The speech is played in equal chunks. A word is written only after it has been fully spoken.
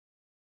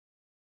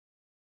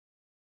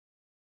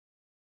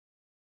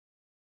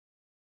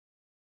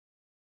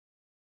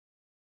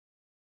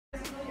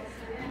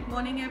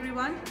Morning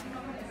everyone.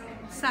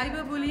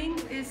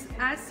 Cyberbullying is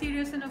as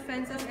serious an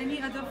offence as any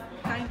other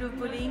kind of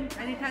bullying,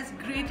 and it has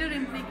greater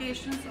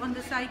implications on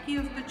the psyche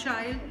of the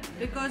child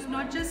because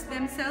not just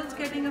themselves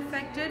getting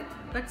affected,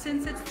 but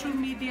since it's through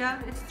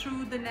media, it's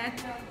through the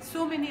net,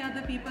 so many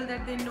other people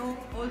that they know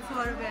also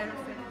are aware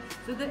of it.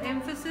 So the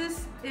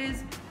emphasis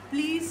is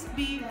please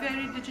be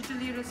very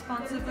digitally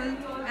responsible,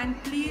 and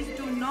please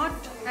do not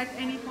at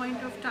any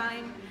point of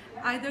time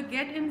either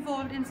get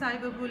involved in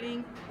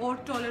cyberbullying or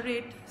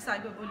tolerate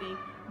cyberbullying.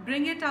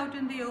 Bring it out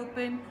in the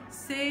open.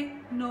 Say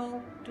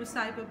no to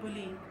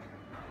cyberbullying.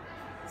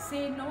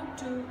 Say no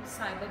to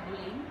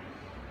cyberbullying.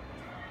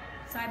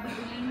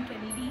 Cyberbullying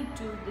can lead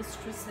to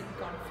distress and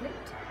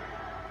conflict.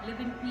 Live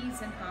in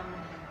peace and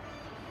harmony.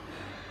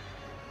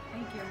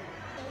 Thank you.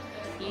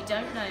 You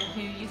don't know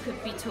who you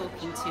could be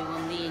talking to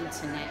on the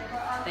internet.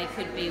 They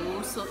could be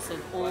all sorts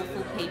of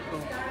awful people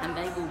and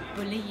they will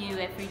bully you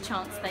every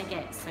chance they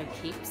get. So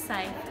keep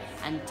safe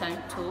and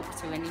don't talk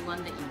to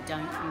anyone that you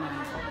don't know.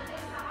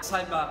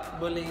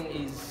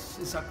 Cyberbullying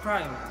is a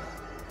crime.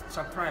 It's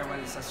a crime,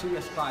 and it's a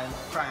serious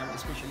crime,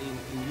 especially in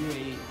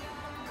UAE.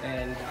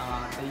 And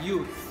the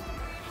youth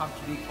have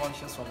to be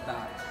conscious of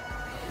that.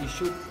 We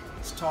should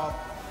stop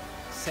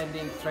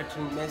sending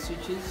threatening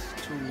messages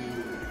to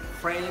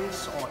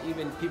friends or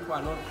even people who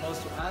are not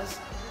close to us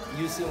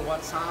using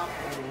WhatsApp,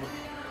 or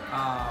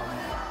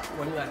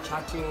when you are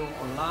chatting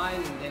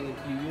online and then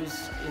you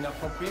use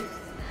inappropriate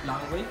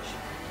language,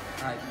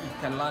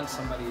 it can land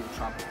somebody in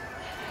trouble.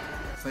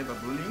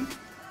 Cyberbullying,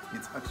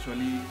 it's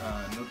actually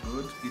not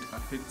good. It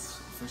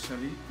affects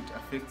socially, it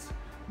affects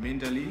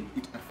mentally,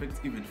 it affects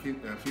even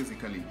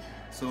physically.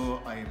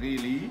 So I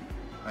really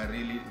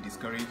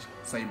discourage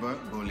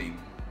cyberbullying.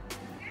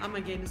 I'm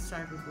against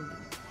cyberbullying.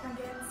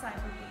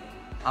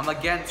 I'm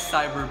against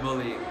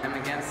cyberbullying. I'm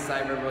against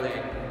cyberbullying.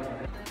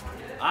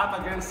 I'm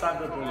against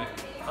cyberbullying.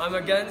 I'm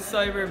against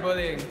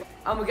cyberbullying.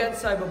 I'm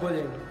against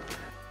cyberbullying.